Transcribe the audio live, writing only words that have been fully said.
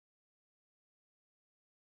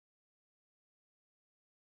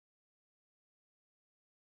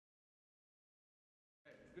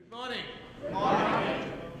Morning. Good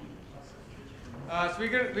morning. So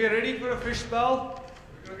we are ready for a fishbowl.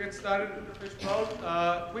 We're going to get started with the fishbowl.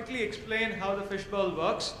 Quickly explain how the fishbowl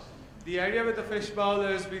works. The idea with the fishbowl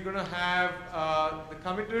is we're going to have the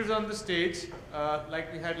committers on the stage,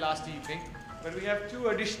 like we had last evening, but we have 2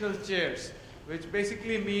 additional chairs, which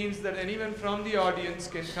basically means that anyone from the audience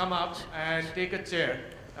can come up and take a chair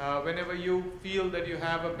whenever you feel that you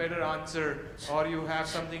have a better answer or you have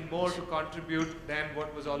something more to contribute than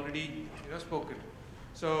what was already spoken.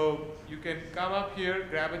 So you can come up here,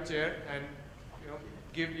 grab a chair, and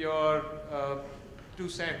give your 2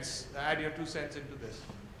 cents, add your 2 cents into this.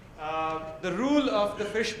 The rule of the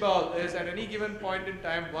fishbowl is at any given point in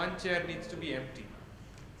time, 1 chair needs to be empty.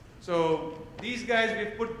 So these guys,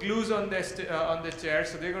 we've put glues on their chairs,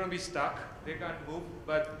 so they're going to be stuck. They can't move.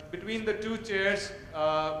 But between the 2 chairs,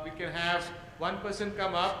 we can have 1 person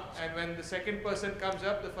come up, and when the second person comes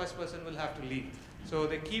up, the first person will have to leave. So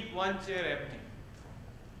they keep 1 chair empty.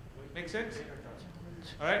 Make sense?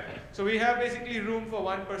 All right. So we have basically room for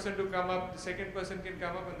 1 person to come up, the second person can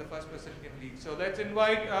come up, and the first person can leave. So let's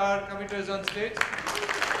invite our committers on stage.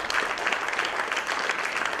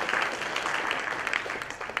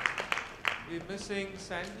 We're missing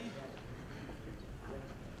Sandy.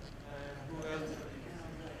 And who else?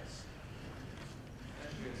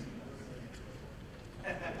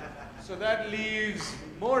 So that leaves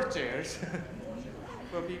more chairs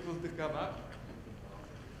for people to come up.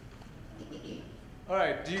 All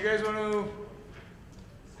right, do you guys want to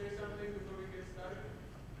say something before we get started?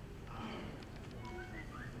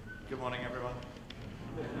 Good morning, everyone.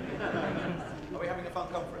 Are we having a fun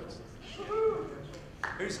conference?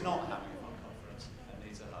 Who's not having a fun conference and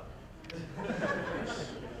needs a hug?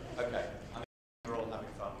 Okay, I think we're all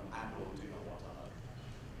having fun and all do not want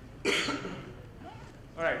a hug.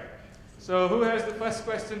 All right, so who has the first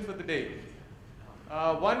question for the day?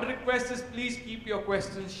 One request is please keep your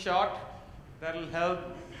questions short. That'll help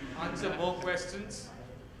answer more questions,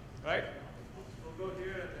 right? We'll go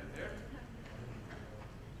here and then there.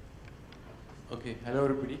 Okay, hello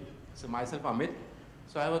everybody. So myself Amit.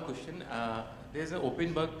 So I have a question. There's an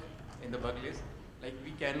open bug in the bug list. Like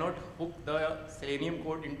we cannot hook the Selenium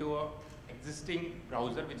code into a existing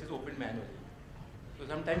browser which is open manually. So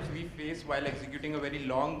sometimes we face while executing a very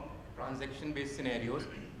long transaction-based scenarios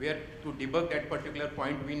where to debug that particular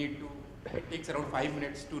point we need to, it takes around 5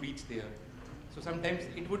 minutes to reach there. So sometimes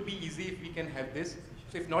it would be easy if we can have this.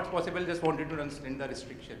 So if not possible, just wanted to understand the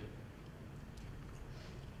restriction.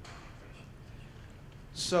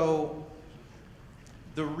 So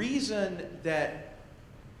the reason that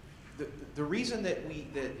the reason that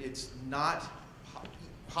it's not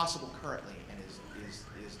possible currently and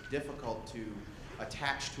is difficult to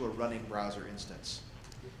attach to a running browser instance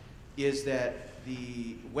is that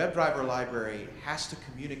the WebDriver library has to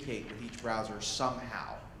communicate with each browser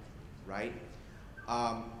somehow, right?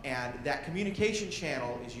 And that communication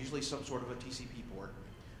channel is usually some sort of a TCP port.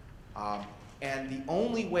 And the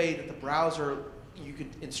only way that the browser, you can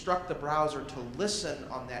instruct the browser to listen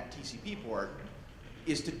on that TCP port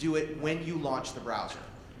is to do it when you launch the browser.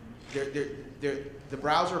 The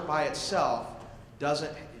browser by itself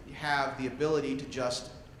doesn't have the ability to just,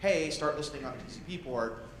 hey, start listening on the TCP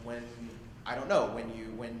port when, I don't know,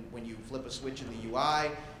 when you flip a switch in the UI.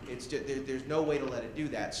 There's no way to let it do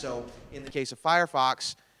that. So in the case of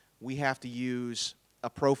Firefox, we have to use a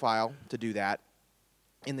profile to do that.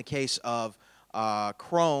 In the case of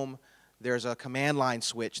Chrome, there's a command line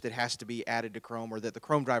switch that has to be added to Chrome, or that the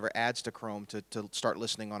Chrome driver adds to Chrome to start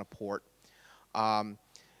listening on a port.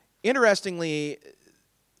 Interestingly,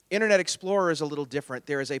 Internet Explorer is a little different.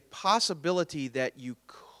 There is a possibility that you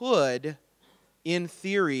could, in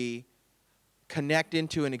theory, connect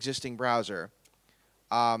into an existing browser.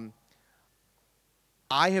 I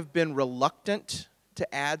have been reluctant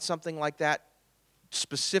to add something like that,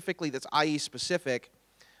 specifically that's IE specific,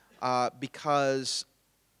 because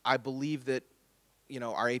I believe that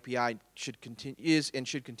our API should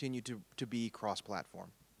continue to be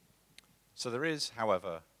cross-platform. So there is,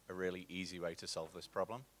 however, a really easy way to solve this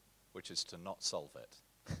problem, which is to not solve it.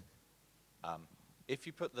 If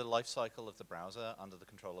you put the life cycle of the browser under the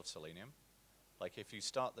control of Selenium, like if you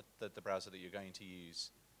start the browser that you're going to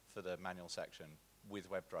use for the manual section with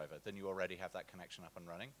WebDriver, then you already have that connection up and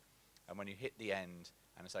running. And when you hit the end,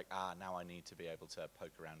 and it's like, now I need to be able to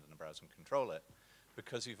poke around in the browser and control it,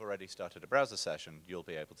 because you've already started a browser session, you'll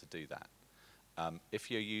be able to do that. If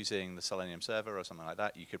you're using the Selenium server or something like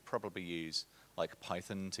that, you could probably use like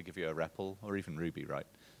Python to give you a REPL, or even Ruby, right?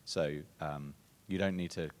 So You don't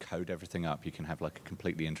need to code everything up. You can have like a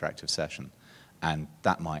completely interactive session. And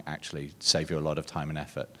that might actually save you a lot of time and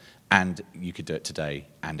effort. And you could do it today,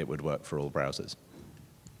 and it would work for all browsers.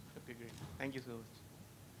 Okay, great. Thank you so much.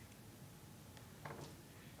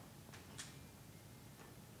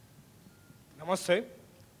 Namaste.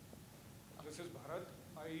 This is Bharat.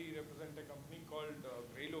 I represent a company called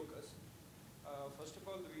Grey Locus. First of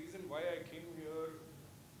all, the reason why I came here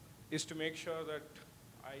is to make sure that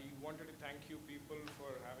I wanted to thank you people for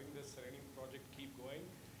having this Selenium project keep going.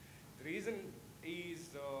 The reason is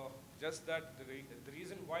just that the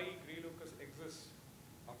reason why Grey Locus exists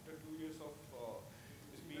after 2 years of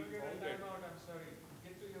is being founded. I'm sorry.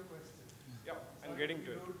 Get to your question. Yeah, I'm getting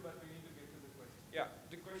to it. But we need to get to the question. Yeah,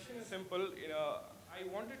 the question is simple. I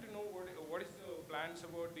wanted to know what is the plans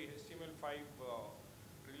about the HTML5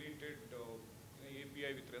 related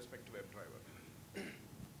API with respect to WebDriver.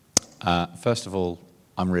 First of all,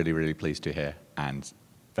 I'm really, really pleased to hear and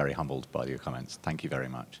very humbled by your comments. Thank you very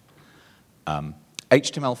much.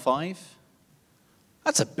 HTML5,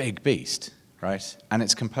 that's a big beast, right? And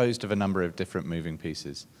it's composed of a number of different moving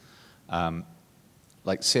pieces.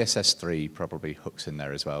 Like CSS3 probably hooks in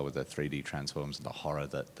there as well with the 3D transforms and the horror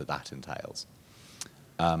that entails.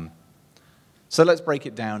 So let's break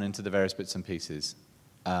it down into the various bits and pieces.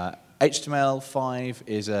 HTML5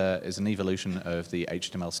 is an evolution of the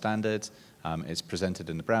HTML standard. It's presented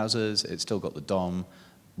in the browsers. It's still got the DOM.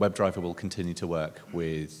 WebDriver will continue to work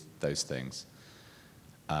with those things.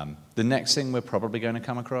 The next thing we're probably going to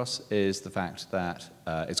come across is the fact that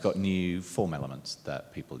it's got new form elements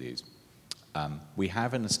that people use. We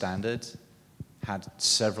have in the standard had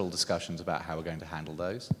several discussions about how we're going to handle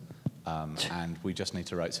those, and we just need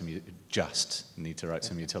to write some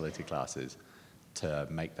utility classes to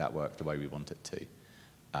make that work the way we want it to.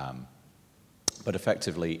 But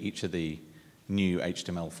effectively, each of the new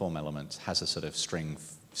HTML form elements has a sort of string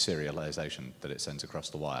serialization that it sends across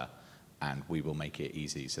the wire, and we will make it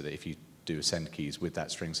easy so that if you do a send keys with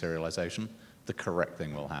that string serialization, the correct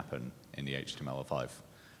thing will happen in the HTML5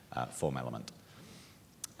 form element.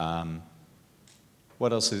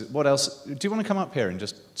 What else? Do you want to come up here and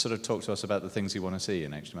just sort of talk to us about the things you want to see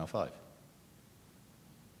in HTML5?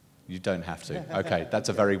 You don't have to. Okay, that's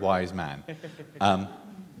a very wise man.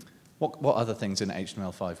 What other things in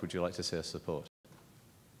HTML5 would you like to see us support?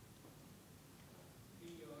 The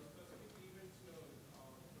specific events node,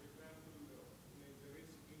 for example, there is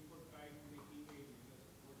input type in the email that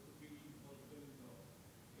supports the really multiple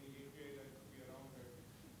any API that could be around it.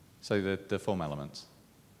 So the form elements?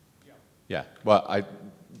 Yeah. Yeah, well,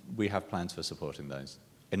 we have plans for supporting those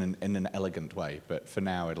in an elegant way, but for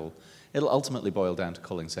now it'll ultimately boil down to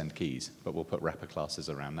calling send keys, but we'll put wrapper classes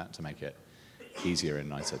around that to make it easier and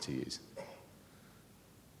nicer to use.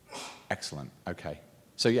 Excellent, okay.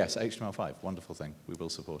 So yes, HTML5, wonderful thing, we will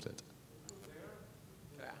support it.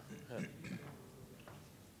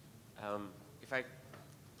 If I,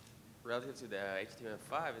 relative to the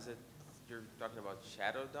HTML5, is it, you're talking about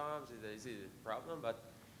shadow DOMs, is it a problem? But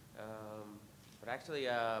actually,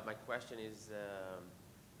 my question is,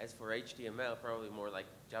 as for HTML, probably more like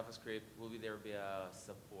JavaScript, will there be a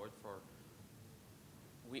support for,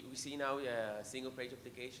 we see now a single page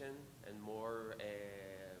application and more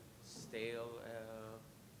stale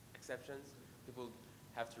exceptions. People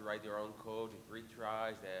have to write their own code, it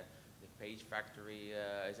retries, the page factory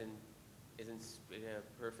isn't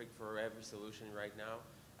perfect for every solution right now.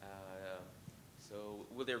 So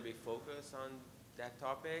will there be focus on that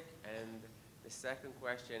topic? And the second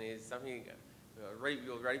question is something we've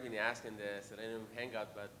already been asking the Selenium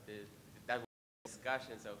Hangout, but that was a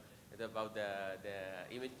discussion. So it's about the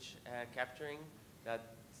image capturing.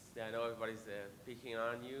 That I know everybody's picking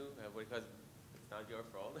on you because it's not your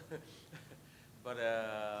fault. but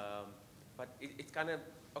it's kind of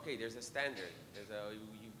okay. There's a standard.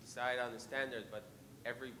 You decide on the standard, but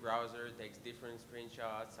every browser takes different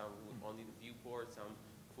screenshots. Some only the viewport, some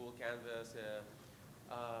full canvas.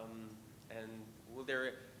 And will there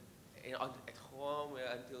at home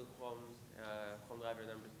until home driver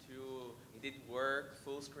number 2, it did work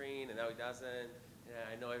full screen, and now it doesn't.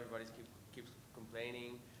 I know everybody keeps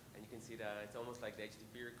complaining, and you can see that it's almost like the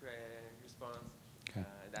HTTP response. Okay.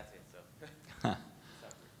 That's it. So.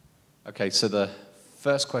 Okay, so the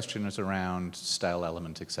first question is around stale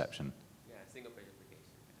element exception. Yeah, single page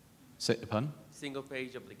application. Pardon? Single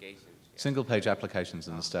page applications. Yeah. Single page applications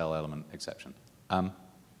and the stale element exception.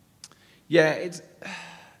 Yeah,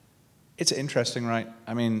 it's interesting, right?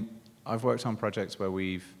 I mean, I've worked on projects where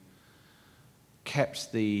we've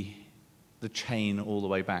kept the chain all the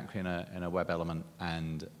way back in a web element,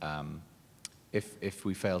 and if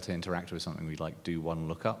we fail to interact with something, we like do one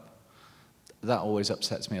lookup. that always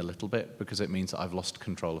upsets me a little bit because it means that I've lost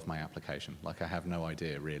control of my application. Like I have no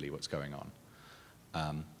idea really what's going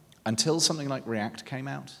on. Until something like React came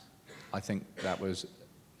out, I think that was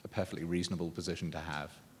a perfectly reasonable position to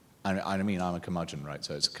have. I mean, I'm a curmudgeon, right?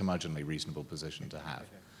 So it's a curmudgeonly reasonable position to have.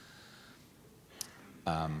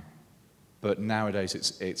 But nowadays,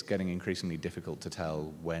 it's getting increasingly difficult to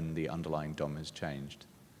tell when the underlying DOM has changed.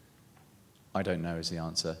 I don't know is the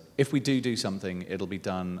answer. If we do something, it'll be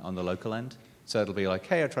done on the local end. So it'll be like,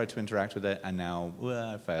 hey, I tried to interact with it, and now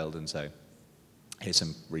I failed, and so here's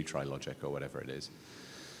some retry logic or whatever it is.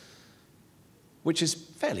 Which is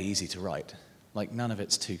fairly easy to write. Like, none of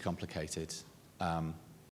it's too complicated.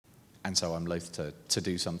 And so I'm loath to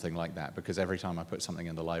do something like that, because every time I put something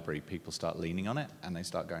in the library, people start leaning on it, and they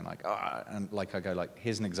start going like, ah, and like I go like,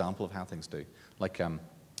 here's an example of how things do. Like the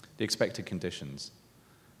expected conditions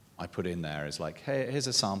I put in there is like, hey, here's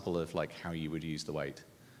a sample of like how you would use the weight.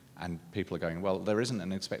 And people are going, well, there isn't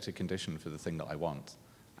an expected condition for the thing that I want.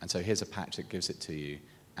 And so here's a patch that gives it to you,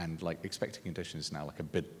 and like expected condition is now like a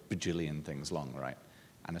bajillion things long, right?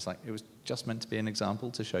 And it's like, it was just meant to be an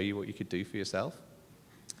example to show you what you could do for yourself.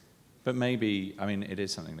 But maybe, I mean, it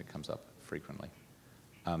is something that comes up frequently.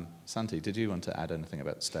 Santi, did you want to add anything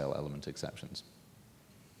about stale element exceptions?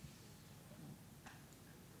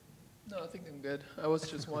 No, I think I'm good. I was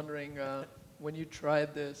just wondering, when you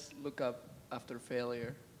tried this lookup after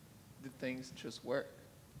failure, did things just work?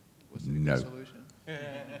 Was it a good solution?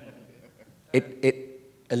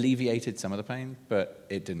 It alleviated some of the pain, but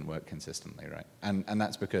it didn't work consistently, right? And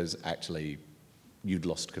that's because actually you'd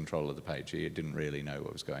lost control of the page. You didn't really know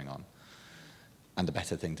what was going on. And the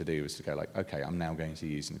better thing to do was to go like, okay, I'm now going to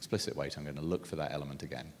use an explicit weight. I'm going to look for that element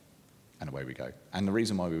again. And away we go. And the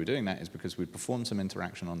reason why we were doing that is because we'd performed some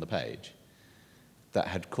interaction on the page that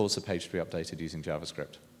had caused the page to be updated using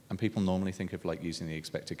JavaScript. And people normally think of like using the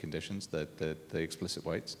expected conditions, the explicit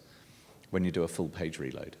weights, when you do a full page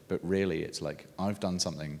reload. But really, it's like, I've done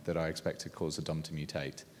something that I expect to cause the DOM to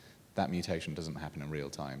mutate. That mutation doesn't happen in real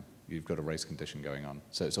time. You've got a race condition going on.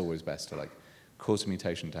 So it's always best to like cause a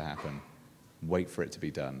mutation to happen, wait for it to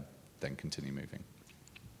be done, then continue moving.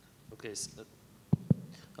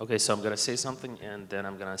 Okay, so I'm going to say something, and then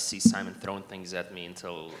I'm going to see Simon throwing things at me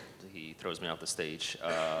until he throws me off the stage.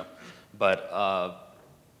 But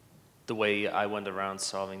the way I went around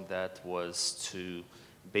solving that was to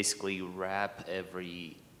basically wrap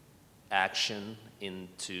every action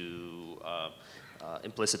into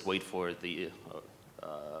implicit wait for the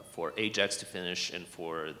for Ajax to finish and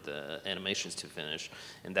for the animations to finish.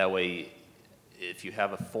 And that way, if you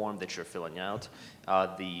have a form that you're filling out,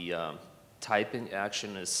 the typing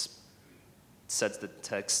action sets the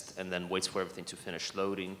text and then waits for everything to finish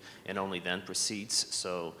loading and only then proceeds.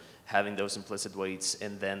 So having those implicit waits.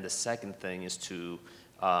 And then the second thing is to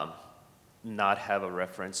not have a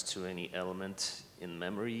reference to any element in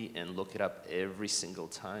memory and look it up every single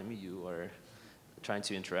time you are trying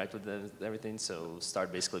to interact with everything. So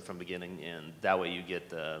start basically from beginning, and that way you get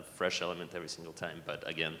the fresh element every single time. But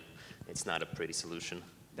again, it's not a pretty solution.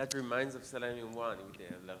 That reminds of Selenium 1 with the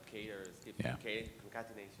locator, skip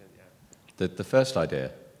concatenation. Yeah. The first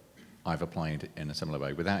idea I've applied in a similar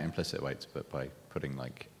way, without implicit weights, but by putting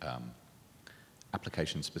like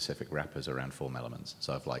application-specific wrappers around form elements.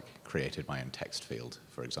 So I've like created my own text field,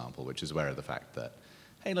 for example, which is aware of the fact that,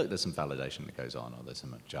 hey, look, there's some validation that goes on, or there's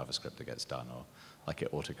some JavaScript that gets done, or like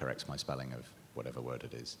it autocorrects my spelling of whatever word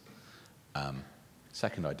it is.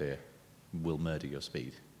 Second idea will murder your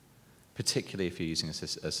speed, particularly if you're using a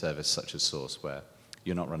service such as Source, where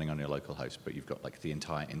you're not running on your local host, but you've got like the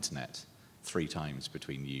entire internet 3 times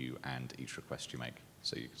between you and each request you make.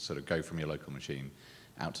 So you sort of go from your local machine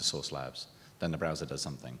out to Source Labs, then the browser does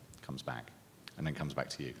something, comes back, and then comes back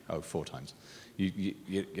to you. Oh, 4 times. You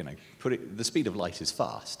know, the speed of light is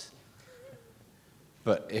fast.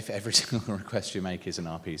 But if every single request you make is an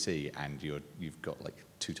RPC and you've got like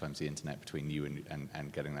 2 times the internet between you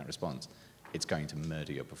and getting that response, it's going to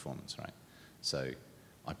murder your performance, right? So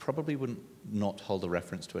I probably wouldn't not hold a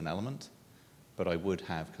reference to an element, but I would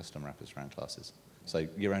have custom wrappers around classes. So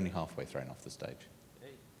you're only halfway thrown off the stage.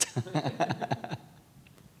 Hey.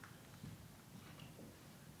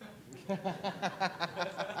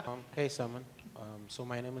 Hey, Saman. So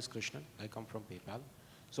my name is Krishnan. I come from PayPal.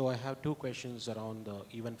 So I have 2 questions around the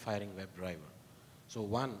event firing WebDriver. So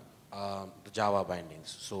one, the Java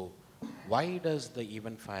bindings. So why does the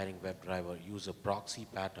event firing WebDriver use a proxy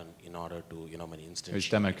pattern in order to, instance? It was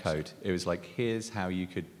demo code. It was like, here's how you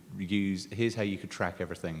could track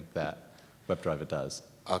everything that WebDriver does.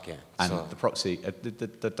 Okay. And so the proxy,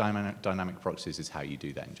 the dynamic proxies is how you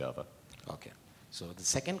do that in Java. Okay. So the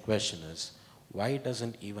second question is, why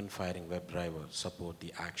doesn't even firing WebDriver support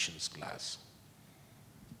the actions class?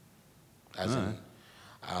 As in,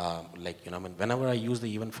 like, you know, I mean, whenever I use the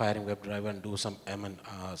even firing WebDriver and do some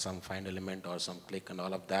some find element or some click and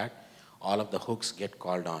all of that, all of the hooks get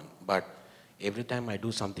called on. But every time I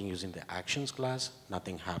do something using the actions class,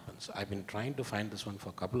 nothing happens. I've been trying to find this one for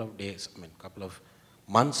a couple of days, I mean, couple of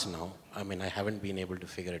months now. I mean, I haven't been able to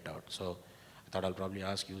figure it out. So I thought I'll probably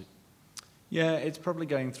ask you. Yeah, it's probably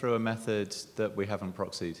going through a method that we haven't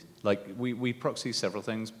proxied. Like, we proxy several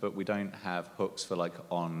things, but we don't have hooks for, like,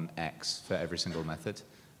 on X for every single method.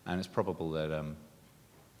 And it's probable that,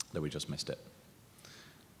 that we just missed it.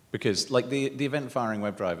 Because, like, the event firing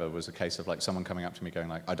WebDriver was a case of, like, someone coming up to me going,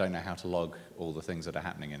 like, I don't know how to log all the things that are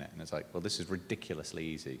happening in it. And it's like, well, this is ridiculously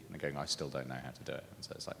easy. And they're going, I still don't know how to do it. And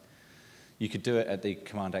so it's like, you could do it at the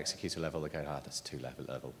command executor level. They go, that's too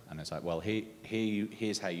level. And it's like, well,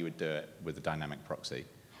 here's how you would do it with a dynamic proxy.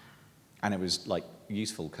 And it was, like,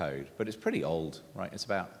 useful code. But it's pretty old, right?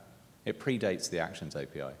 It predates the Actions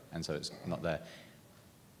API. And so it's not there.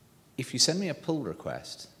 If you send me a pull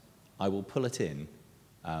request, I will pull it in,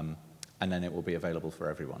 and then it will be available for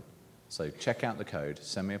everyone. So check out the code,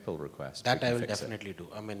 send me a pull request. That I will definitely do.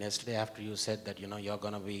 I mean, yesterday after you said that, you know, you're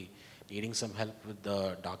going to be needing some help with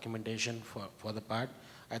the documentation for the part,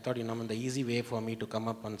 I thought, you know, I mean, the easy way for me to come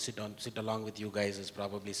up and sit along with you guys is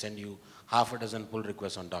probably send you half a dozen pull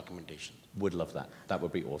requests on documentation. Would love that. That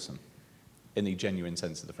would be awesome. In the genuine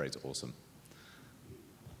sense of the phrase, awesome.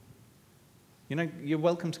 You know, you're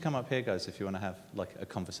welcome to come up here, guys, if you want to have, like, a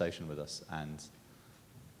conversation with us and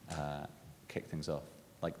kick things off.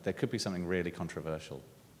 Like, there could be something really controversial.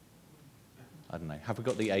 I don't know. Have we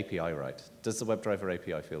got the API right? Does the WebDriver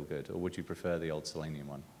API feel good, or would you prefer the old Selenium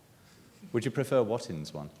one? Would you prefer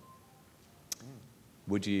Wattin's one?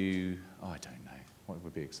 Would you, oh, I don't know. What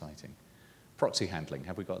would be exciting? Proxy handling,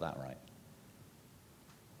 have we got that right?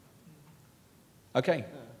 Okay.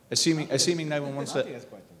 Assuming no one wants to...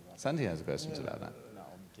 Sandy has questions about that. No,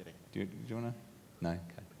 I'm kidding. Do you want to? No?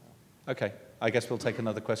 Okay. Okay. I guess we'll take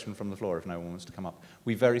another question from the floor if no one wants to come up.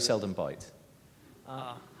 We very seldom bite.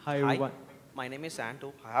 Hi, everyone. My name is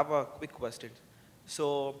Santo. I have a quick question.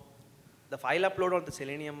 So the file upload on the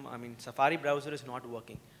Selenium, Safari browser is not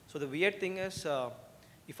working. So the weird thing is,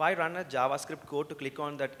 if I run a JavaScript code to click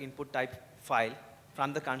on that input type file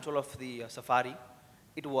from the console of the Safari,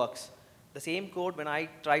 it works. The same code, when I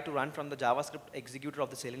try to run from the JavaScript executor of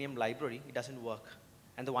the Selenium library, it doesn't work.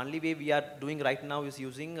 And the only way we are doing right now is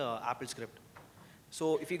using AppleScript.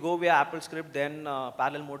 So if you go via AppleScript, then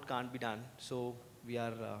parallel mode can't be done. So we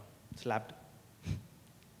are slapped.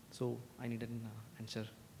 So I need an answer.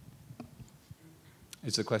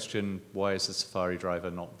 Is the question, why is the Safari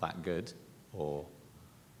driver not that good? Or,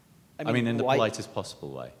 I mean in the politest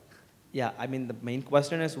possible way. Yeah, the main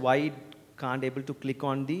question is why it can't able to click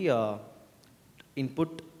on the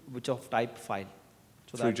input which of type file.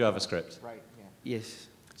 So through JavaScript? Right, yeah. Yes.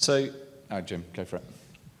 So, Jim, go for it.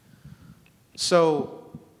 So,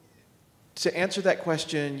 to answer that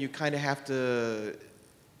question, you kind of have to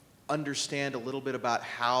understand a little bit about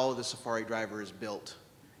how the Safari driver is built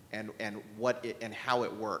and how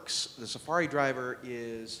it works. The Safari driver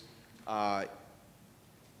is a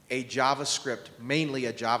JavaScript, mainly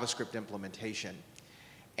a JavaScript implementation.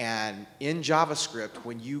 And in JavaScript,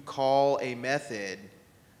 when you call a method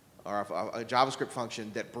or a JavaScript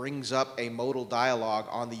function that brings up a modal dialog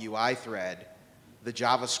on the UI thread, the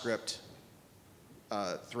JavaScript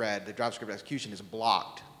thread, the JavaScript execution is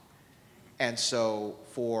blocked. And so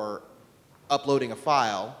for uploading a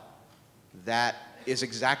file, that is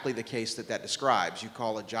exactly the case that describes. You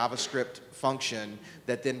call a JavaScript function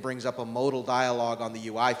that then brings up a modal dialog on the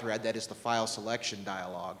UI thread, that is the file selection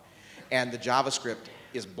dialog. And the JavaScript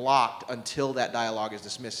is blocked until that dialog is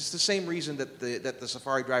dismissed. It's the same reason that the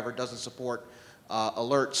Safari driver doesn't support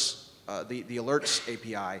alerts, the alerts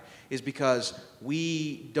API, is because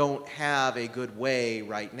we don't have a good way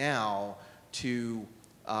right now to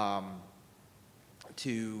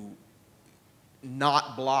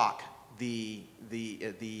not block the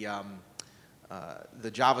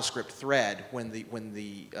JavaScript thread when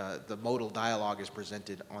the modal dialog is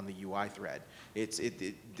presented on the UI thread.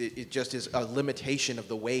 It just is a limitation of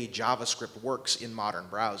the way JavaScript works in modern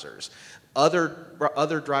browsers.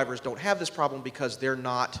 Other drivers don't have this problem because they're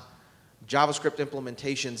not JavaScript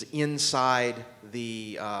implementations inside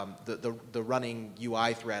the running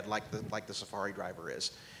UI thread like the Safari driver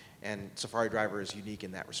is, and Safari driver is unique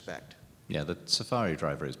in that respect. Yeah, the Safari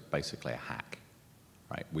driver is basically a hack.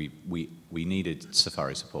 Right, we needed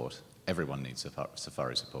Safari support. Everyone needs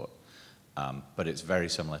Safari support. But it's very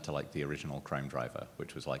similar to like the original Chrome driver,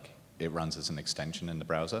 which was like, it runs as an extension in the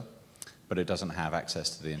browser, but it doesn't have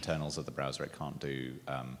access to the internals of the browser. It can't do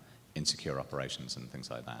insecure operations and things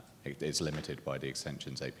like that. It's limited by the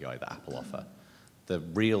extensions API that Apple offer. The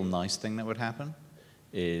real nice thing that would happen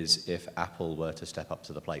is if Apple were to step up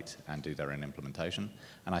to the plate and do their own implementation.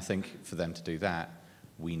 And I think for them to do that,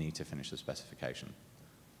 we need to finish the specification.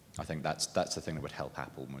 I think that's the thing that would help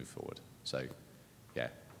Apple move forward. So, yeah,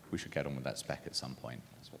 we should get on with that spec at some point.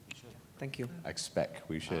 I expect we should. Thank you. I expect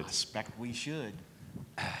we should. Expect we should.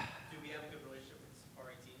 Do we have a good relationship with the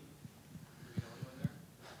Safari team? Do we know anyone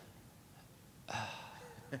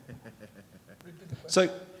there? So,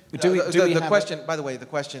 do we the have question, by the way, the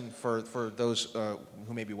question for those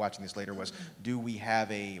who may be watching this later was, do we have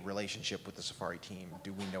a relationship with the Safari team?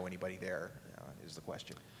 Do we know anybody there? Is the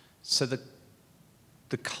question. So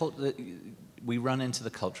we run into the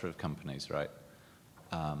culture of companies, right?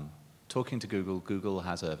 Talking to Google, Google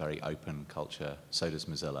has a very open culture, so does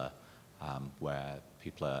Mozilla, where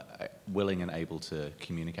people are willing and able to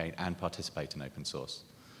communicate and participate in open source.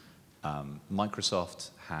 Microsoft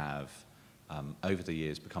have, over the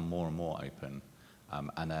years, become more and more open,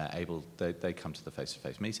 and are able, they come to the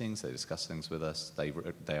face-to-face meetings, they discuss things with us,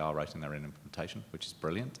 they are writing their own implementation, which is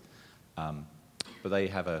brilliant. But they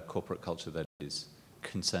have a corporate culture that is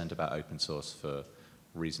concerned about open source for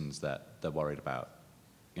reasons that they're worried about,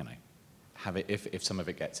 you know, if some of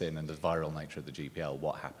it gets in and the viral nature of the GPL,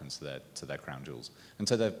 what happens to their crown jewels? And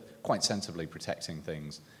so they're quite sensibly protecting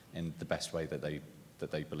things in the best way that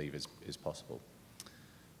they believe is possible.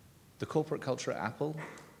 The corporate culture at Apple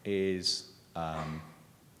is a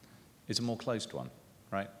more closed one,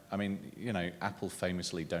 right? I mean, you know, Apple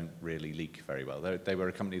famously don't really leak very well. They were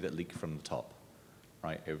a company that leaked from the top,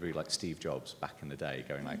 right? It would be like Steve Jobs back in the day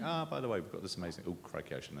going like, by the way, we've got this amazing, oh,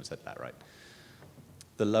 crikey, I shouldn't have said that, right?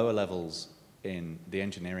 The lower levels the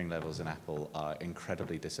engineering levels in Apple are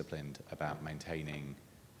incredibly disciplined about maintaining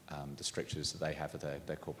the strictures that they have with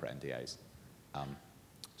their corporate NDAs.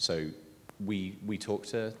 So we talk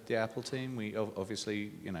to the Apple team. We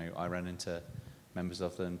obviously, you know, I run into members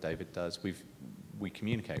of them. David does. We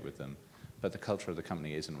communicate with them, but the culture of the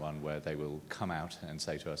company isn't one where they will come out and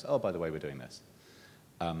say to us, "Oh, by the way, we're doing this."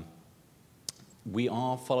 We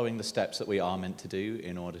are following the steps that we are meant to do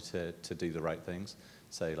in order to do the right things.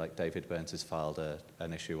 So, like David Burns has filed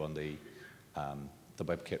an issue on the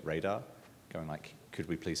WebKit radar, going like, "Could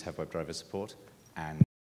we please have WebDriver support?" And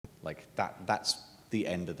like that's the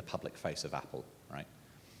end of the public face of Apple, right?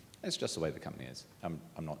 It's just the way the company is. I'm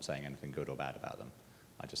not saying anything good or bad about them.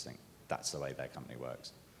 I just think that's the way their company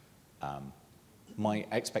works. My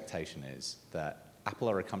expectation is that Apple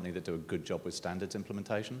are a company that do a good job with standards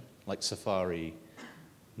implementation. Like Safari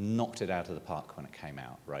knocked it out of the park when it came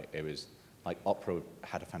out, right? It was like Opera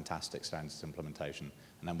had a fantastic standards implementation,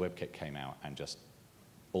 and then WebKit came out and just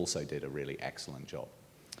also did a really excellent job.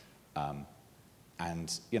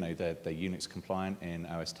 And you know, they're Unix compliant in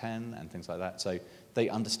OS 10 and things like that. So they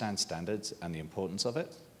understand standards and the importance of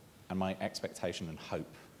it. And my expectation and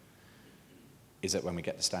hope is that when we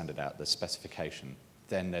get the standard out, the specification,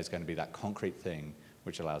 then there's going to be that concrete thing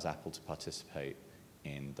which allows Apple to participate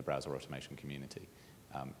in the browser automation community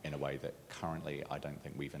in a way that currently I don't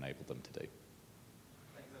think we've enabled them to do.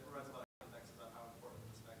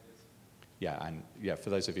 Yeah, and yeah, for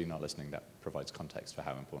those of you not listening, that provides context for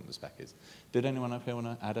how important the spec is. Did anyone up here want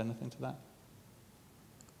to add anything to that?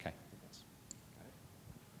 Okay.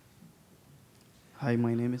 Hi,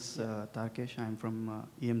 my name is Tarkesh. I'm from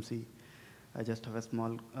EMC. I just have a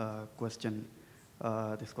small question.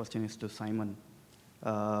 This question is to Simon.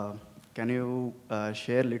 Can you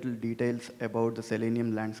share little details about the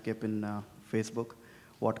Selenium landscape in Facebook?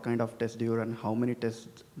 What kind of tests do you run? How many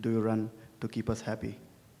tests do you run to keep us happy?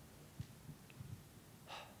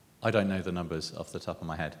 I don't know the numbers off the top of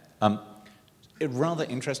my head. Rather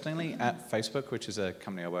interestingly, at Facebook, which is a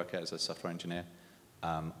company I work at as a software engineer,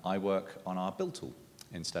 I work on our build tool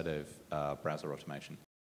instead of browser automation.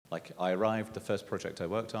 Like I arrived, the first project I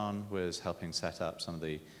worked on was helping set up some of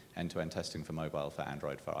the end-to-end testing for mobile, for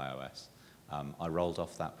Android, for iOS. I rolled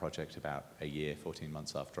off that project about a year, 14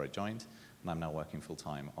 months after I joined, and I'm now working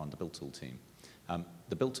full-time on the build tool team.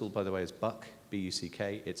 The build tool, by the way, is Buck,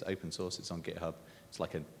 B-U-C-K. It's open source. It's on GitHub. It's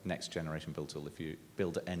like a next-generation build tool. If you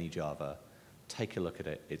build any Java, take a look at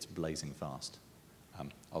it. It's blazing fast.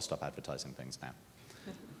 I'll stop advertising things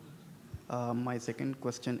now. My second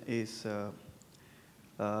question is,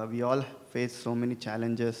 we all face so many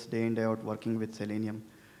challenges day in, day out working with Selenium.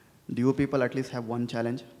 Do you people at least have one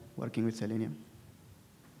challenge working with Selenium?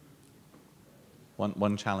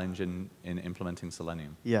 One challenge in implementing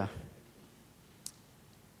Selenium? Yeah.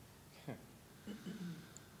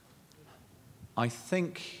 I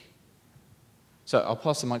think, So I'll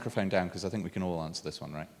pass the microphone down because I think we can all answer this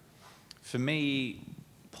one, right? For me,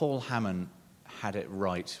 Paul Hammond had it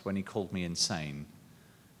right when he called me insane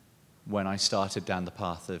when I started down the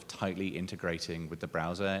path of tightly integrating with the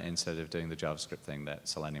browser instead of doing the JavaScript thing that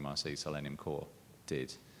Selenium RC, Selenium Core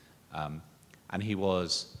did. And he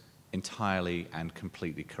was entirely and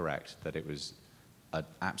completely correct that it was an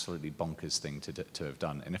absolutely bonkers thing to have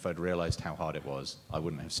done. And if I'd realized how hard it was, I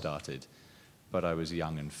wouldn't have started. But I was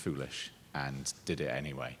young and foolish and did it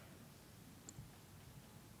anyway.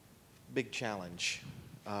 Big challenge.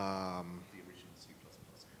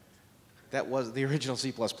 That was the original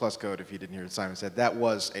C++ code, if you didn't hear what Simon said. That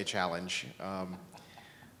was a challenge.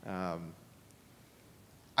 I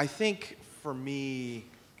think for me,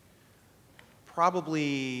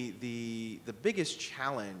 probably the biggest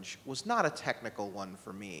challenge was not a technical one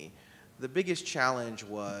for me. The biggest challenge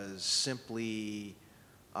was simply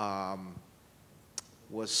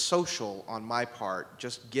was social on my part,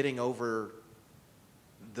 just getting over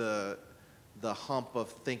the hump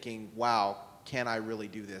of thinking, wow, can I really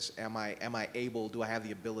do this? Am I able, do I have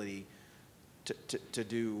the ability to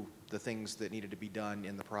do the things that needed to be done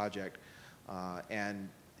in the project? And,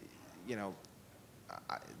 you know,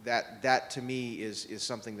 that to me is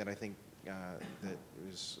something that I think that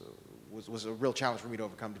was a real challenge for me to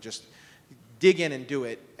overcome, to just dig in and do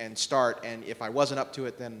it and start. And if I wasn't up to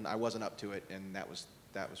it, then I wasn't up to it, and that was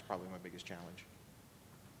probably my biggest challenge.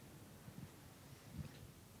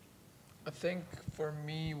 I think for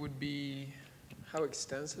me would be how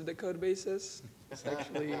extensive the code base is. It's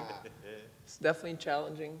actually, it's definitely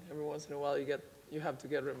challenging. Every once in a while you have to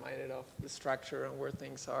get reminded of the structure and where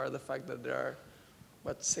things are, the fact that there are,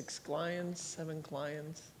 what, 6 clients, 7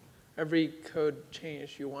 clients. Every code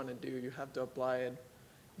change you want to do, you have to apply it.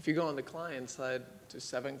 If you go on the client side to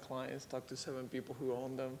 7 clients, talk to 7 people who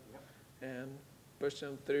own them, and push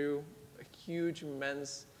them through a huge,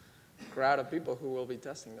 immense crowd of people who will be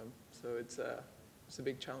testing them. So it's a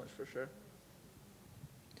big challenge for sure.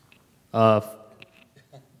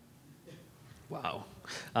 Wow.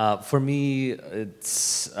 For me,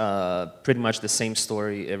 it's pretty much the same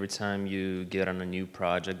story every time you get on a new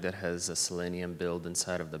project that has a Selenium build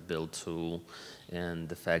inside of the build tool, and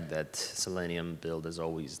the fact that Selenium build is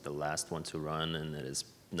always the last one to run, and it is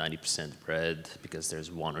 90% bread because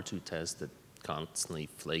there's 1 or 2 tests that constantly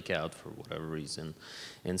flake out for whatever reason.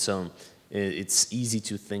 And so it's easy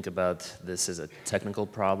to think about this as a technical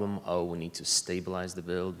problem. Oh, we need to stabilize the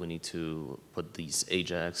build. We need to put these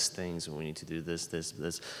Ajax things, and we need to do this, this,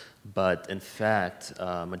 this. But in fact,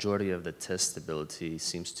 majority of the testability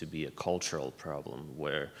seems to be a cultural problem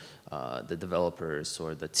where the developers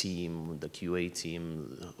or the team, the QA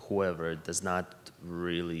team, whoever, does not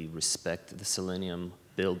really respect the Selenium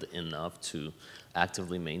build enough to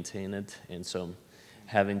actively maintain it. And so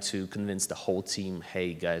having to convince the whole team,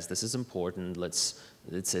 hey guys, this is important.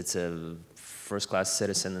 It's a first-class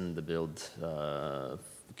citizen in the build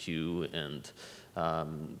queue, and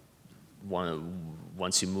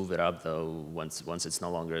once you move it up, though, once it's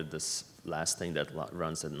no longer this last thing that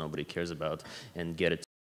runs that nobody cares about, and get it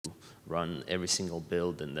to run every single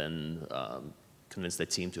build, and then convince the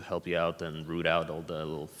team to help you out and root out all the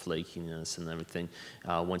little flakiness and everything.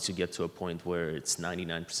 Once you get to a point where it's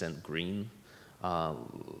 99% green,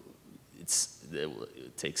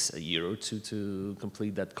 it takes a year or 2 to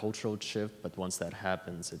complete that cultural shift, but once that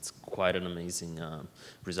happens, it's quite an amazing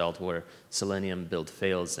result where Selenium build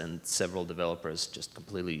fails and several developers just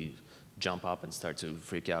completely jump up and start to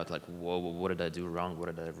freak out, like, whoa, what did I do wrong?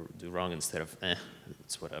 What did I do wrong? Instead of,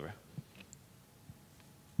 it's whatever.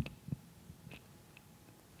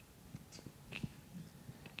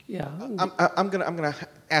 Yeah. I'm gonna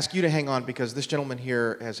ask you to hang on, because this gentleman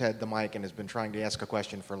here has had the mic and has been trying to ask a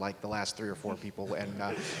question for like the last 3 or 4 people,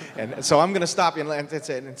 and so I'm gonna stop you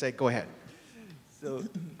and say, go ahead. So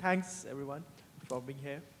thanks everyone for being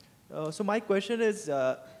here. So my question is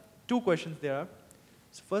 2 questions there.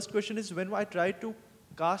 So first question is, when I try to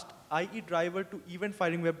cast IE driver to event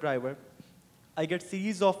firing WebDriver, I get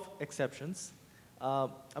series of exceptions. I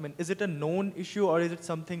mean, is it a known issue or is it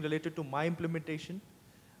something related to my implementation?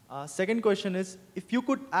 Second question is, if you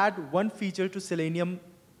could add one feature to Selenium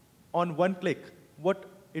on one click, what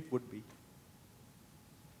it would be?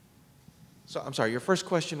 So I'm sorry, your first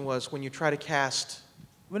question was when you try to cast?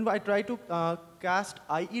 When I try to cast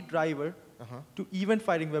IE driver to event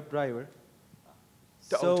firing WebDriver.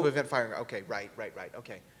 To event firing, okay, right,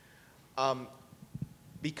 okay.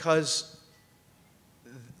 Because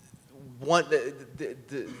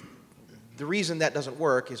the reason that doesn't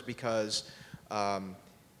work is because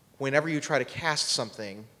whenever you try to cast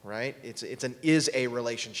something, right, it's an is-a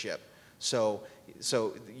relationship. So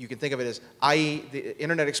so you can think of it as IE, the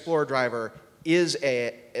Internet Explorer driver is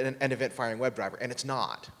an event-firing WebDriver, and it's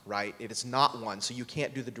not, right? It is not one, so you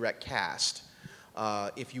can't do the direct cast.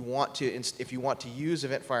 If you want to use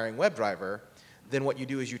event-firing WebDriver, then what you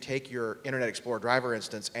do is you take your Internet Explorer driver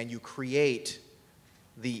instance and you create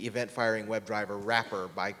the event-firing WebDriver wrapper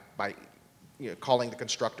by calling the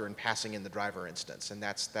constructor and passing in the driver instance, and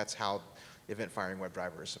that's how event-firing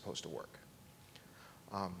WebDriver is supposed to work.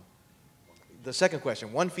 The second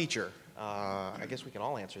question, one feature. I guess we can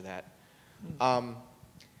all answer that.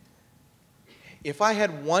 If I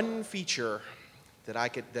had one feature that I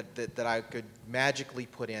could magically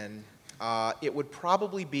put in, it would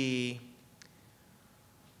probably be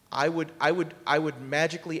I would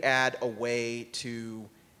magically add a way to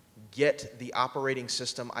get the operating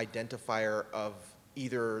system identifier of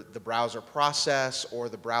either the browser process or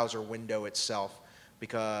the browser window itself,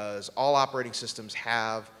 because all operating systems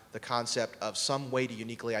have the concept of some way to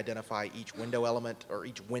uniquely identify each window element or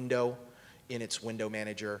each window in its window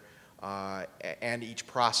manager and each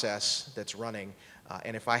process that's running.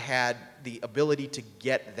 And if I had the ability to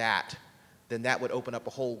get that, then that would open up a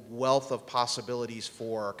whole wealth of possibilities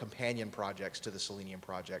for companion projects to the Selenium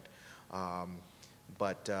project.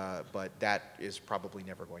 But that is probably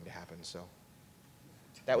never going to happen. So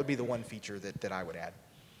that would be the one feature that I would add.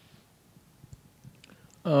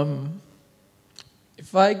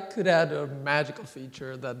 If I could add a magical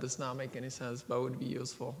feature that does not make any sense but would be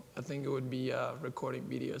useful, I think it would be recording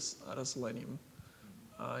videos out of Selenium.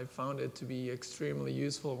 I found it to be extremely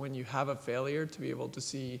useful when you have a failure to be able to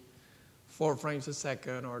see 4 frames a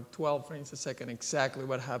second or 12 frames a second exactly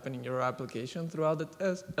what happened in your application throughout the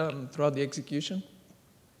test, throughout the execution.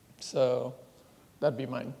 So that'd be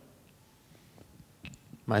mine.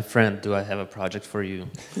 My friend, do I have a project for you?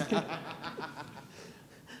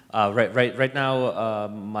 Right now,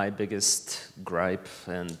 my biggest gripe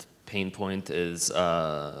and pain point is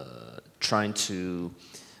trying to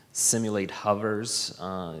simulate hovers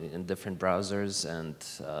in different browsers, and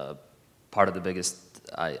part of the biggest,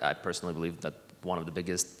 I personally believe that one of the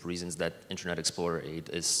biggest reasons that Internet Explorer 8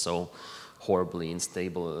 is so horribly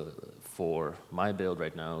unstable for my build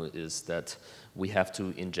right now is that we have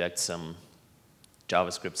to inject some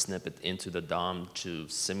JavaScript snippet into the DOM to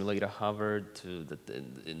simulate a hover.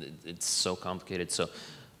 It's so complicated. So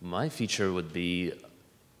my feature would be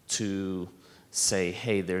to say,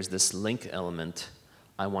 hey, there's this link element.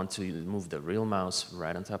 I want to move the real mouse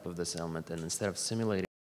right on top of this element, and instead of simulating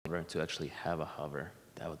a hover, to actually have a hover.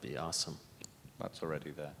 That would be awesome. That's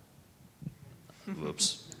already there.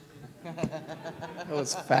 Whoops. That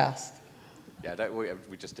was fast. Yeah,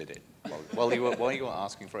 we just did it. While you were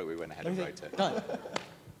asking for it, we went ahead and wrote it. Done.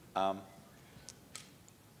 I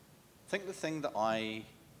think the thing that I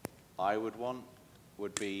would want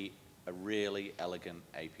would be a really elegant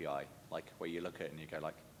API, like where you look at it and you go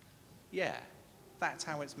like, yeah, that's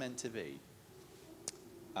how it's meant to be.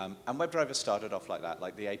 And WebDriver started off like that.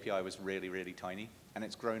 Like the API was really, really tiny, and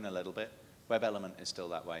it's grown a little bit. WebElement is still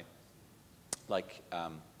that way. Like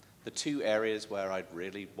the two areas where I'd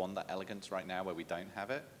really want that elegance right now, where we don't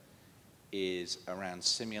have it, is around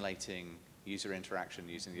simulating user interaction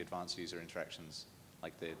using the advanced user interactions,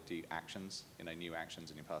 like the actions, new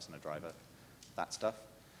actions, and you pass in a driver, that stuff.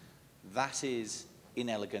 That is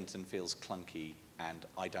inelegant and feels clunky, and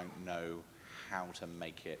I don't know how to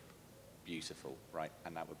make it beautiful, right?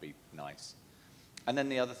 And that would be nice. And then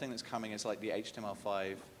the other thing that's coming is like the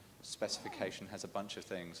HTML5 specification has a bunch of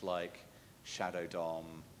things like shadow DOM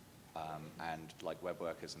and like web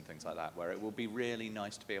workers and things like that, where it will be really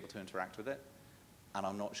nice to be able to interact with it. And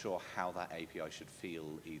I'm not sure how that API should feel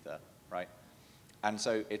either, right? And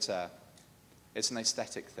so it's an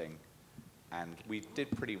aesthetic thing. And we did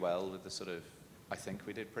pretty well with the I think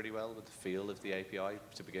we did pretty well with the feel of the API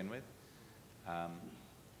to begin with.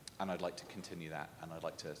 And I'd like to continue that, and I'd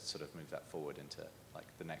like to sort of move that forward into like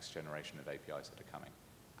the next generation of APIs that are coming.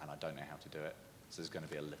 And I don't know how to do it, so there's going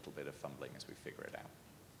to be a little bit of fumbling as we figure it out.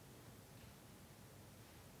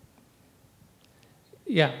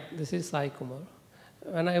 Yeah, this is Sai Kumar.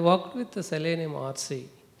 When I worked with the Selenium RC,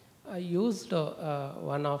 I used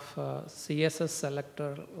one of CSS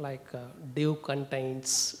selector like div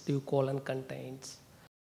contains, div colon contains,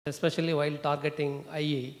 especially while targeting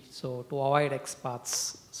IE, so to avoid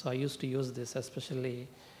XPaths. So I used to use this, especially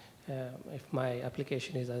if my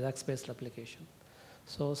application is an Ajax-based application.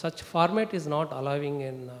 So such format is not allowing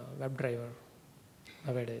in WebDriver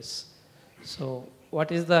nowadays. So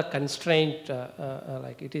what is the constraint,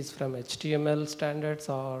 like it is from HTML standards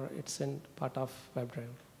or it's in part of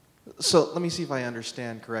WebDriver? So let me see if I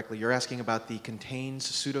understand correctly. You're asking about the contains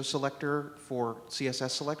pseudo selector for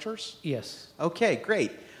CSS selectors? Yes. Okay,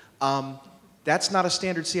 great. That's not a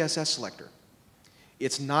standard CSS selector.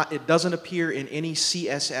 It's not, it doesn't appear in any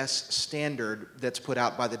CSS standard that's put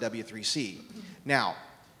out by the W3C. Now,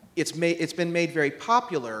 it's been made very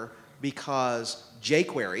popular because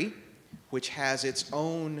jQuery, which has its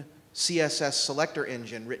own CSS selector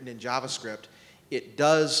engine written in JavaScript, it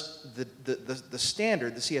does the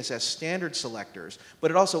standard, the CSS standard selectors,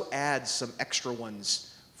 but it also adds some extra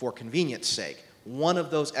ones for convenience sake. One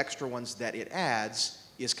of those extra ones that it adds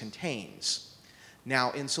is contains.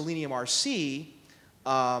 Now, in Selenium RC,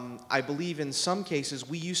 I believe in some cases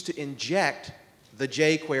we used to inject the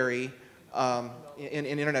jQuery in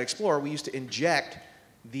Internet Explorer. We used to inject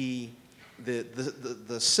the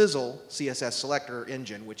Sizzle CSS selector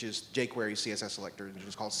engine, which is jQuery CSS selector, which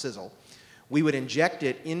is called Sizzle. We would inject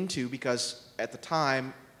it into, because at the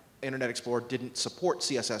time Internet Explorer didn't support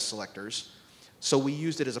CSS selectors, so we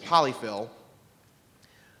used it as a polyfill.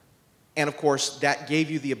 And of course, that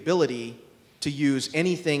gave you the ability to use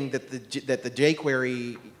anything that the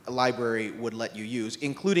jQuery library would let you use,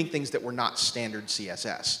 including things that were not standard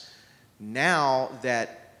CSS. Now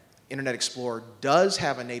that Internet Explorer does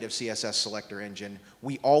have a native CSS selector engine,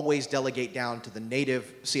 we always delegate down to the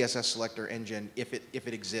native CSS selector engine if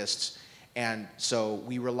it exists. And so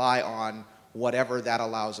we rely on whatever that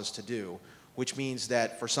allows us to do, which means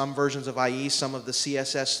that for some versions of IE, some of the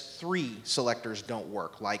CSS3 selectors don't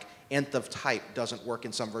work, like nth of type doesn't work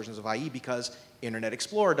in some versions of IE because Internet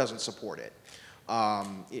Explorer doesn't support it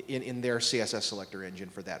in their CSS selector engine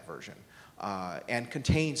for that version. And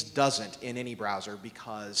contains doesn't in any browser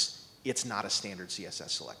because it's not a standard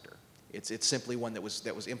CSS selector. It's simply one that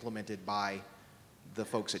was implemented by the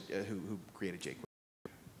folks who created jQuery.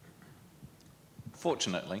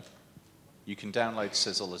 Fortunately, you can download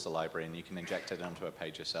Sizzle as a library and you can inject it onto a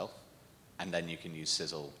page yourself, and then you can use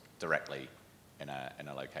Sizzle directly in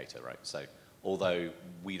a locator, right? So although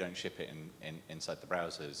we don't ship it inside the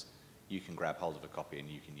browsers, you can grab hold of a copy and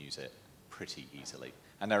you can use it pretty easily.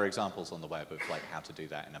 And there are examples on the web of like how to do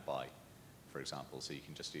that in a buy, for example. So you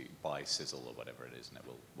can just do buy Sizzle or whatever it is, and it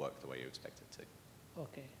will work the way you expect it to.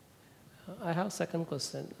 Okay. I have a second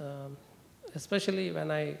question. Especially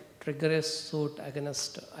when I trigger a suit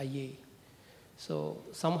against IE. So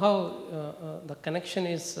somehow the connection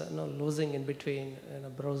is losing in between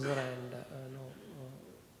browser and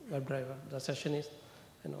WebDriver. The session is,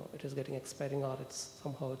 it is getting expiring, or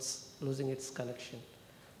somehow it's losing its connection.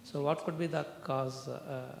 So what could be the cause,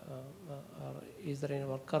 or is there any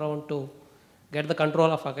workaround to get the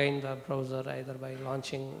control of again the browser, either by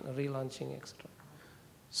launching, relaunching, etc.?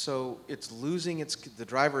 So it's losing the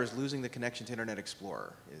driver is losing the connection to Internet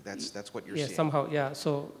Explorer. That's what you're seeing. Yeah, somehow, yeah.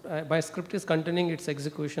 So my script is continuing its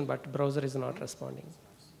execution, but browser is not responding.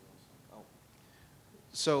 Oh.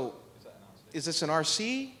 So is this in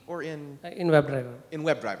RC or in? In WebDriver. In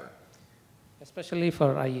WebDriver. Especially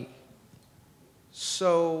for IE.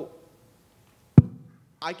 So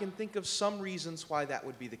I can think of some reasons why that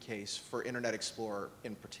would be the case for Internet Explorer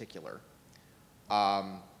in particular.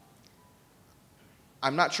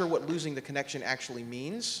 I'm not sure what losing the connection actually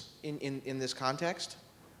means in this context,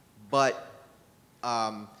 but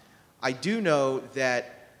I do know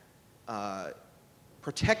that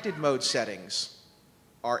protected mode settings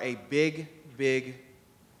are a big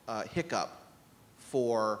hiccup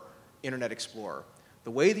for Internet Explorer. The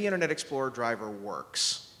way the Internet Explorer driver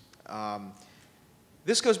works,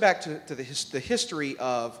 this goes back to the history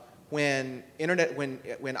of when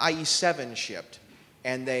IE7 shipped.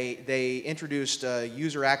 And they introduced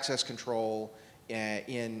user access control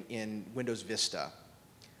in Windows Vista.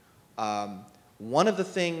 One of the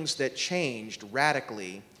things that changed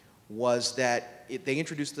radically was that they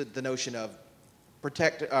introduced the notion of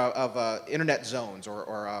internet zones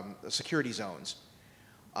or security zones,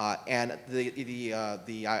 and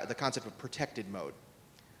the concept of protected mode.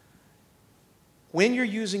 When you're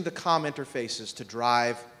using the COM interfaces to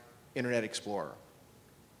drive Internet Explorer,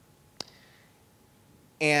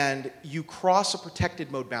 and you cross a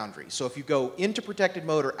protected mode boundary. So if you go into protected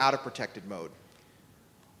mode or out of protected mode,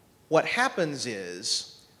 what happens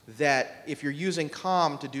is that if you're using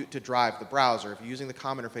COM to drive the browser, if you're using the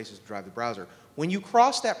COM interfaces to drive the browser, when you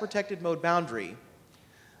cross that protected mode boundary,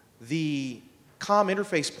 the COM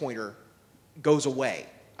interface pointer goes away.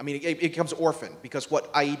 I mean, it becomes orphaned, because what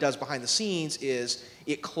IE does behind the scenes is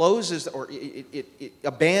it closes or it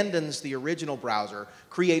abandons the original browser,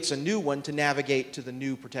 creates a new one to navigate to the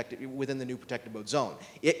new within the new protected mode zone.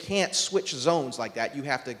 It can't switch zones like that. You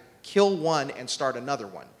have to kill one and start another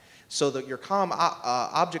one, so that your COM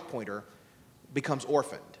object pointer becomes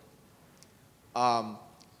orphaned.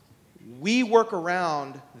 We work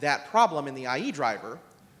around that problem in the IE driver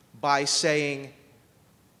by saying,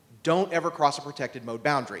 don't ever cross a protected mode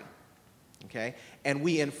boundary. Okay? And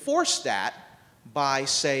we enforce that by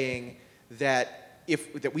saying that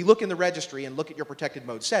that we look in the registry and look at your protected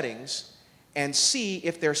mode settings and see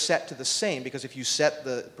if they're set to the same, because if you set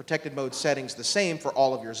the protected mode settings the same for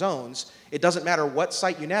all of your zones, it doesn't matter what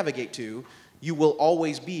site you navigate to, you will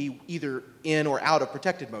always be either in or out of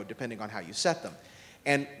protected mode depending on how you set them.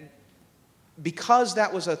 And because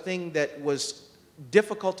that was a thing that was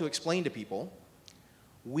difficult to explain to people,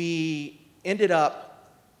 we ended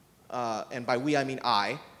up, and by we I mean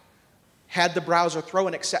I, had the browser throw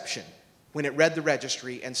an exception when it read the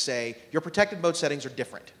registry and say, your protected mode settings are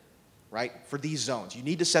different, right, for these zones. You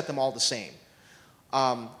need to set them all the same.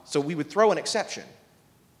 So we would throw an exception.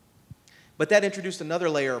 But that introduced another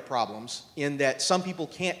layer of problems in that some people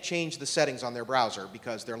can't change the settings on their browser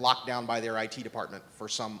because they're locked down by their IT department for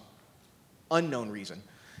some unknown reason.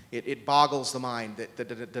 It boggles the mind that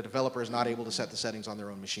the developer is not able to set the settings on their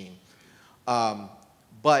own machine.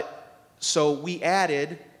 So we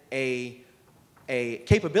added a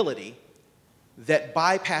capability that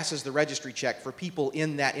bypasses the registry check for people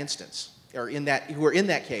in that instance, or who are in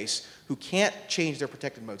that case, who can't change their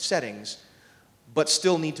protected mode settings, but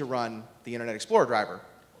still need to run the Internet Explorer driver.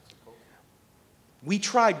 We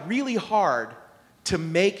tried really hard to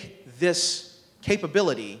make this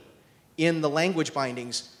capability in the language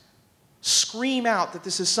bindings scream out that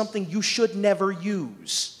this is something you should never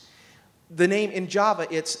use. The name in Java,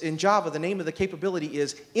 the name of the capability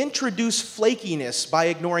is introduce flakiness by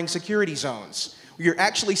ignoring security zones. You're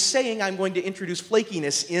actually saying I'm going to introduce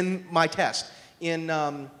flakiness in my test. In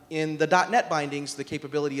the .NET bindings, the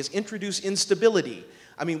capability is introduce instability.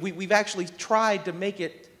 I mean, we've actually tried to make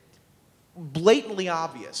it blatantly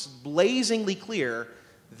obvious, blazingly clear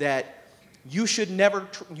that you should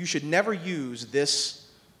never use this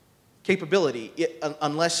capability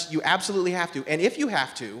unless you absolutely have to. And if you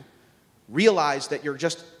have to, realize that you're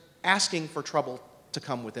just asking for trouble to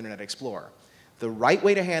come with Internet Explorer. The right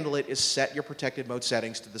way to handle it is set your protected mode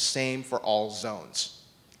settings to the same for all zones.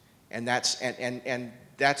 And that's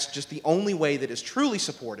just the only way that is truly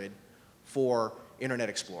supported for Internet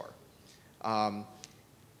Explorer.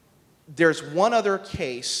 There's one other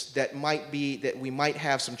case that we might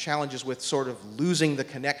have some challenges with, sort of losing the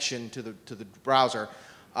connection to the browser,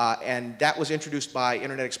 and that was introduced by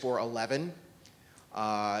Internet Explorer 11.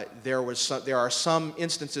 There are some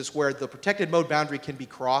instances where the protected mode boundary can be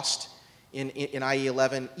crossed in IE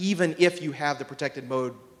 11, even if you have the protected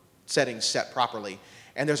mode settings set properly.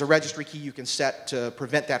 And there's a registry key you can set to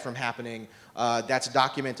prevent that from happening. That's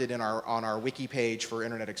documented on our wiki page for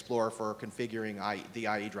Internet Explorer for configuring the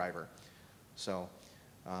IE driver. So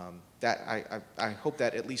I hope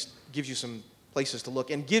that at least gives you some places to look,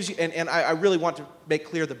 and gives you. And I really want to make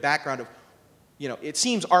clear the background of, it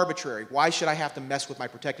seems arbitrary. Why should I have to mess with my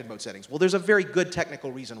protected mode settings? Well, there's a very good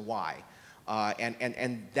technical reason why,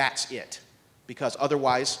 and that's it. Because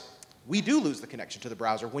otherwise, we do lose the connection to the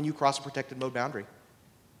browser when you cross a protected mode boundary.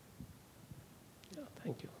 Yeah,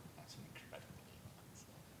 thank you.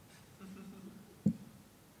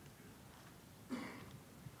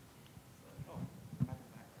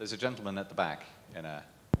 There's a gentleman at the back in a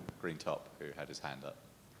green top who had his hand up.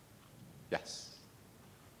 Yes.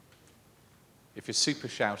 If you're super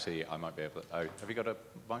shouty, I might be able to. Oh, have you got a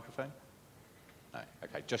microphone? No.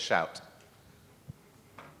 Okay, just shout.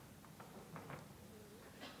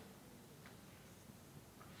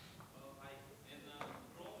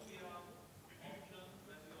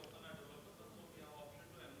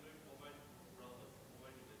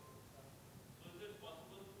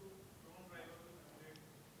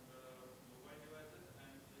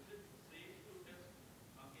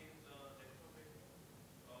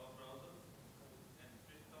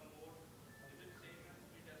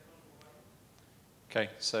 Okay,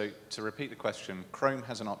 so to repeat the question, Chrome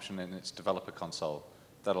has an option in its developer console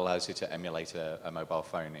that allows you to emulate a mobile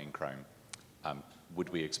phone in Chrome. Would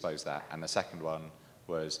we expose that? And the second one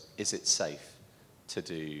was, is it safe to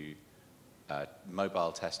do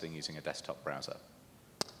mobile testing using a desktop browser?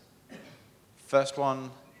 First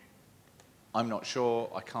one, I'm not sure.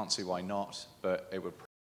 I can't see why not, but it would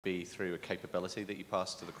be through a capability that you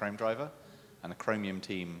pass to the Chrome driver, and the Chromium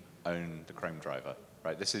team own the Chrome driver,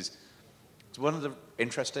 right? It's one of the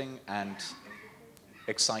interesting and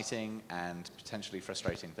exciting and potentially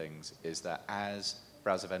frustrating things is that as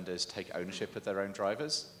browser vendors take ownership of their own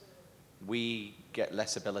drivers, we get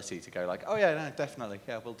less ability to go like, oh yeah, no, definitely,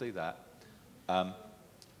 yeah, we'll do that. On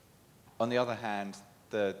the other hand,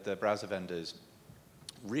 the browser vendors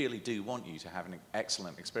really do want you to have an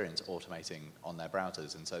excellent experience automating on their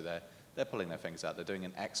browsers, and so they're pulling their fingers out. They're doing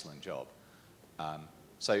an excellent job.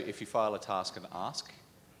 So if you file a task and ask,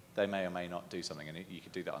 they may or may not do something, and you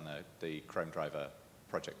could do that on the Chrome driver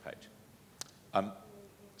project page.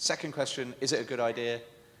 Second question, is it a good idea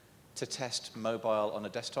to test mobile on a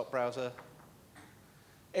desktop browser?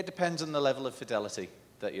 It depends on the level of fidelity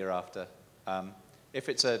that you're after. If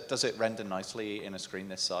it's does it render nicely in a screen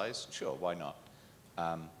this size? Sure, why not?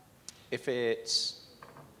 If it's,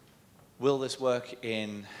 will this work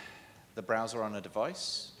in the browser on a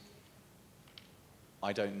device?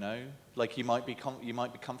 I don't know. Like you might be comfortable, you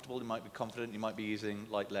might be confident, you might be using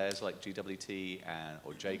like layers like GWT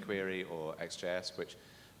or jQuery or XJS, which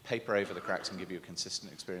paper over the cracks and give you a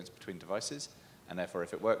consistent experience between devices. And therefore,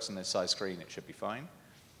 if it works on this size screen, it should be fine.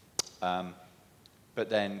 But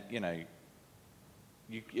then, you know,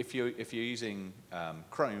 if you're using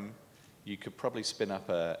Chrome, you could probably spin up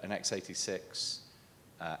an x86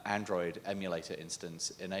 Android emulator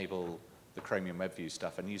instance, enable the Chromium WebView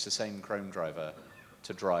stuff, and use the same Chrome driver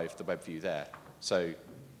to drive the WebView there. So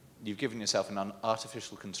you've given yourself an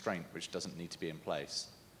artificial constraint which doesn't need to be in place.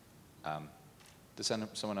 Does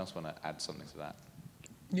someone else want to add something to that?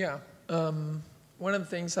 Yeah. One of the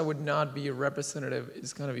things that would not be representative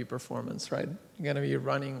is going to be performance, right? You're going to be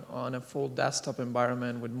running on a full desktop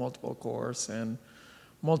environment with multiple cores and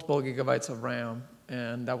multiple gigabytes of RAM,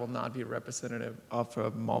 and that will not be representative of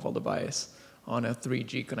a mobile device on a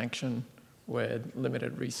 3G connection with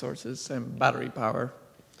limited resources and battery power.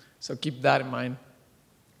 So keep that in mind.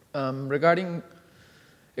 Regarding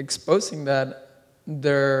exposing that,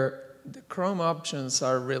 the Chrome options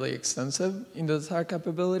are really extensive in those hard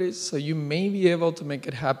capabilities, so you may be able to make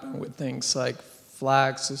it happen with things like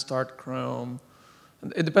flags to start Chrome.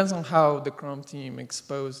 It depends on how the Chrome team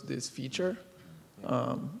exposed this feature,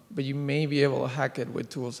 but you may be able to hack it with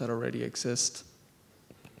tools that already exist.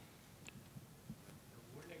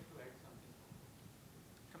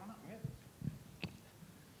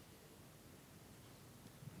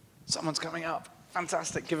 Someone's coming up.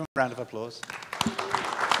 Fantastic. Give them a round of applause.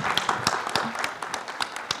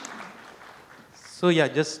 So yeah,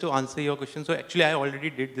 just to answer your question, so actually I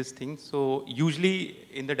already did this thing. So usually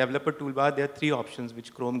in the developer toolbar, there are 3 options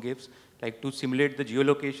which Chrome gives, like to simulate the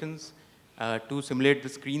geolocations, to simulate the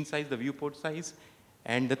screen size, the viewport size,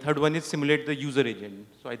 and the third one is simulate the user agent.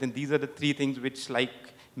 So I think these are the 3 things which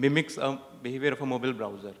like mimics a behavior of a mobile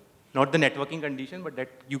browser. Not the networking condition, but that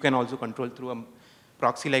you can also control through a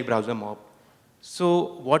proxy-like browser mob.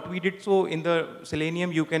 So what we did, so in the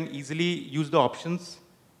Selenium, you can easily use the options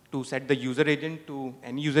to set the user agent to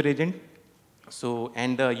any user agent. So,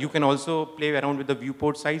 and you can also play around with the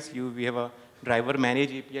viewport size. We have a driver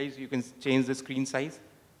manage APIs. You can change the screen size.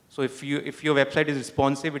 So if your website is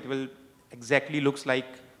responsive, it will exactly looks like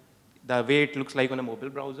the way it looks like on a mobile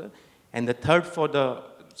browser. And the third, for the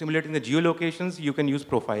simulating the geolocations, you can use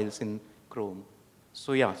profiles in Chrome.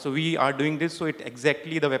 So yeah, so we are doing this, so it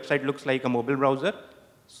exactly the website looks like a mobile browser.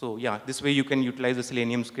 So yeah, this way you can utilize the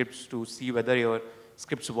Selenium scripts to see whether your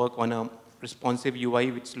scripts work on a responsive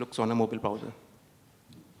UI which looks on a mobile browser.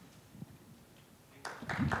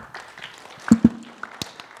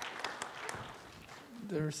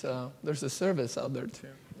 There's a service out there too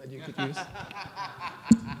that you could use.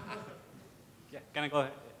 Yeah, can I go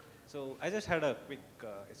ahead? So I just had a quick,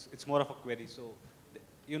 it's more of a query. So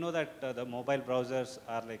you know that the mobile browsers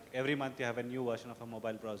are like, every month you have a new version of a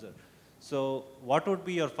mobile browser. So what would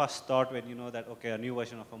be your first thought when you know that, okay, a new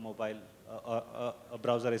version of a mobile, a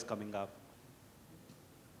browser is coming up?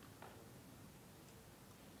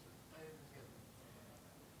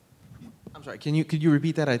 I'm sorry, could you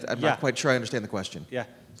repeat that? I'm not quite sure I understand the question. Yeah,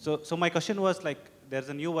 so my question was like, there's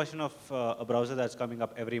a new version of a browser that's coming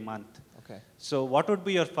up every month. Okay. So what would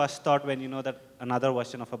be your first thought when you know that another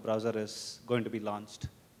version of a browser is going to be launched?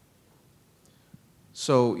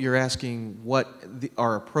 So you're asking what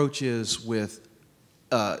our approach is with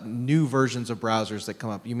new versions of browsers that come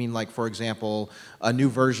up. You mean like, for example, a new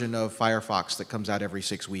version of Firefox that comes out every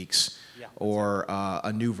 6 weeks, yeah, or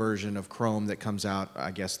a new version of Chrome that comes out,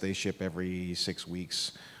 I guess they ship every 6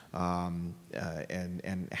 weeks, and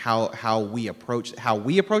how we approach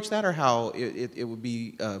that, or how it would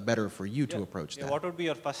be better for you to approach that. What would be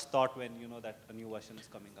your first thought when you know that a new version is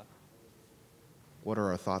coming up? What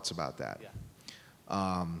are our thoughts about that? Yeah.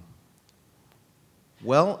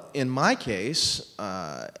 Well, in my case,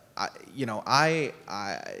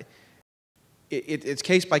 it's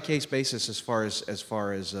case by case basis as far as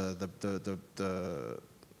the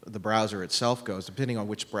browser itself goes, depending on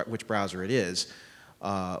which browser it is.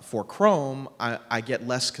 For Chrome, I get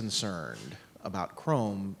less concerned about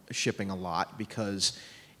Chrome shipping a lot because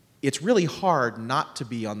it's really hard not to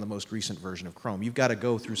be on the most recent version of Chrome. You've got to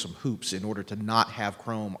go through some hoops in order to not have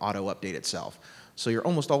Chrome auto-update itself. So you're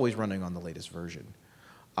almost always running on the latest version.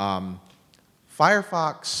 Firefox,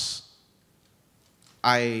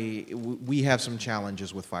 we have some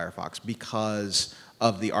challenges with Firefox because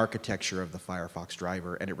of the architecture of the Firefox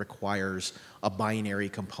driver, and it requires a binary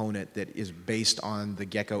component that is based on the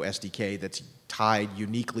Gecko SDK that's tied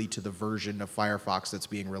uniquely to the version of Firefox that's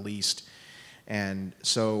being released. And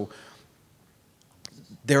so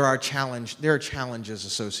there are challenges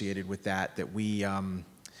associated with that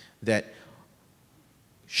that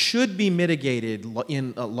should be mitigated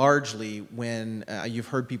largely when you've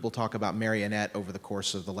heard people talk about Marionette over the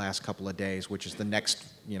course of the last couple of days, which is the next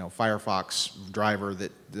Firefox driver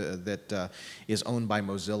that is owned by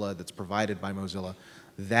Mozilla, that's provided by Mozilla.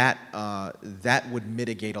 That would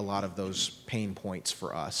mitigate a lot of those pain points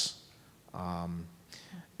for us.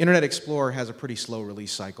 Internet Explorer has a pretty slow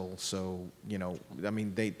release cycle, so I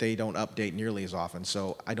mean they don't update nearly as often.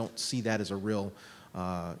 So I don't see that as a real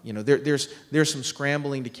there's some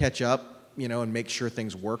scrambling to catch up, and make sure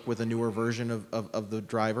things work with a newer version of the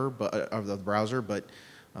driver, of the browser. But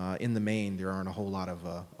in the main, there aren't a whole lot of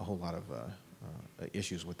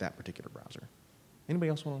issues with that particular browser. Anybody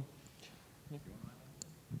else want to?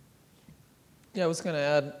 Yeah, I was going to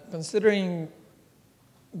add, considering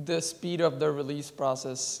the speed of the release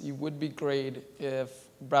process, it would be great if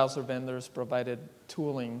browser vendors provided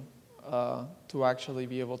tooling to actually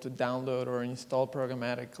be able to download or install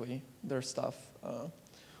programmatically their stuff.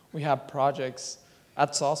 We have projects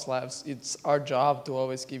at Sauce Labs. It's our job to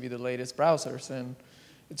always give you the latest browsers, and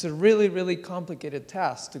it's a really, really complicated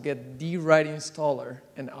task to get the right installer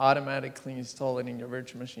and automatically install it in your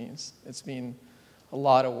virtual machines. It's been a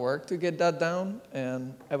lot of work to get that down,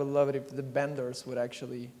 and I would love it if the vendors would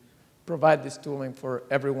actually provide this tooling for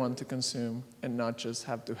everyone to consume and not just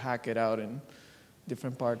have to hack it out in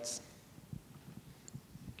different parts.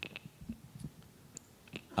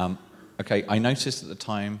 Okay, I noticed that the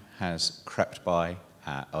time has crept by,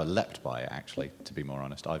 or leapt by, actually, to be more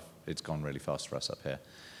honest. It's gone really fast for us up here.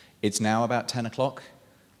 It's now about 10 o'clock,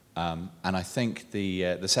 and I think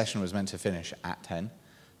the session was meant to finish at 10.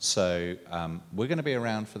 So we're going to be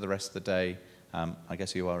around for the rest of the day. I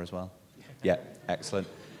guess you are as well? Yeah, excellent.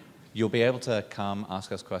 You'll be able to come,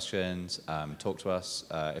 ask us questions, talk to us.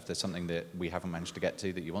 If there's something that we haven't managed to get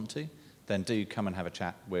to that you want to, then do come and have a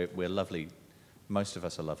chat. We're lovely. Most of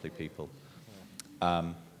us are lovely people.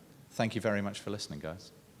 Thank you very much for listening,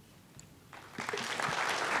 guys.